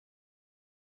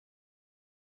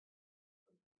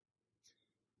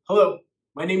Hello,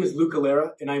 my name is Luca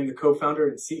Lara, and I am the co-founder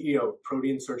and CEO of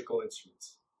Protean Surgical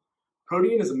Instruments.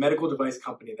 Protean is a medical device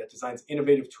company that designs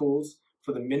innovative tools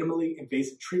for the minimally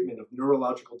invasive treatment of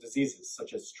neurological diseases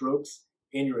such as strokes,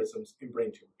 aneurysms, and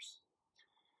brain tumors.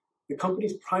 The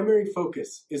company's primary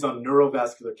focus is on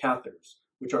neurovascular catheters,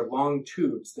 which are long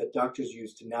tubes that doctors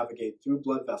use to navigate through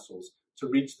blood vessels to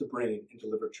reach the brain and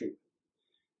deliver treatment.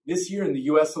 This year in the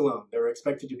US alone, there are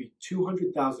expected to be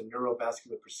 200,000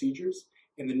 neurovascular procedures,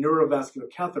 and the neurovascular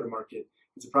catheter market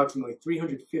is approximately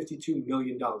 $352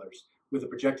 million, with a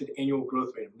projected annual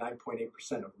growth rate of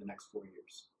 9.8% over the next 4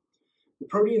 years. The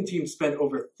Protean team spent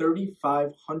over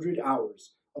 3,500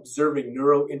 hours observing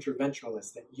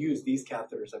neurointerventionalists that use these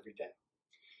catheters every day.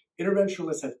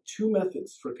 Interventionalists have two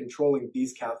methods for controlling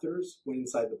these catheters when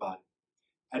inside the body: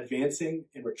 advancing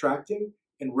and retracting,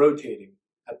 and rotating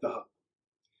at the hub.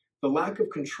 The lack of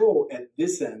control at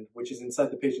this end, which is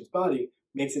inside the patient's body,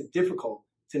 makes it difficult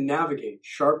to navigate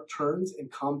sharp turns and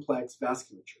complex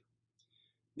vasculature.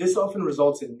 This often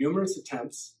results in numerous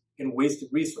attempts and wasted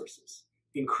resources,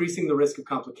 increasing the risk of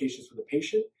complications for the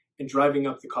patient and driving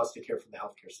up the cost of care for the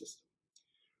healthcare system.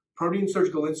 Protean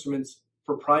Surgical Instruments'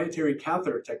 proprietary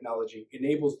catheter technology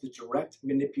enables the direct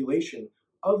manipulation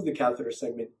of the catheter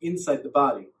segment inside the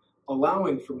body,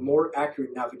 allowing for more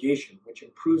accurate navigation, which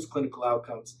improves clinical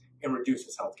outcomes and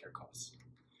reduces healthcare costs.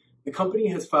 The company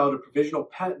has filed a provisional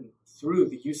patent through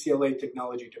the UCLA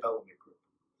Technology Development Group.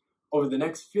 Over the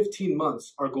next 15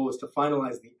 months, our goal is to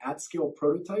finalize the at-scale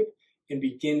prototype and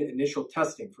begin initial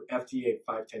testing for FDA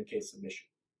 510(k) submission.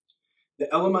 The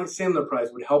LMI Sandler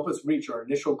Prize would help us reach our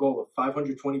initial goal of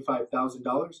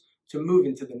 $525,000 to move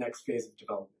into the next phase of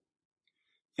development.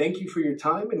 Thank you for your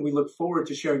time, and we look forward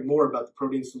to sharing more about the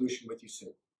Protean solution with you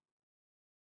soon.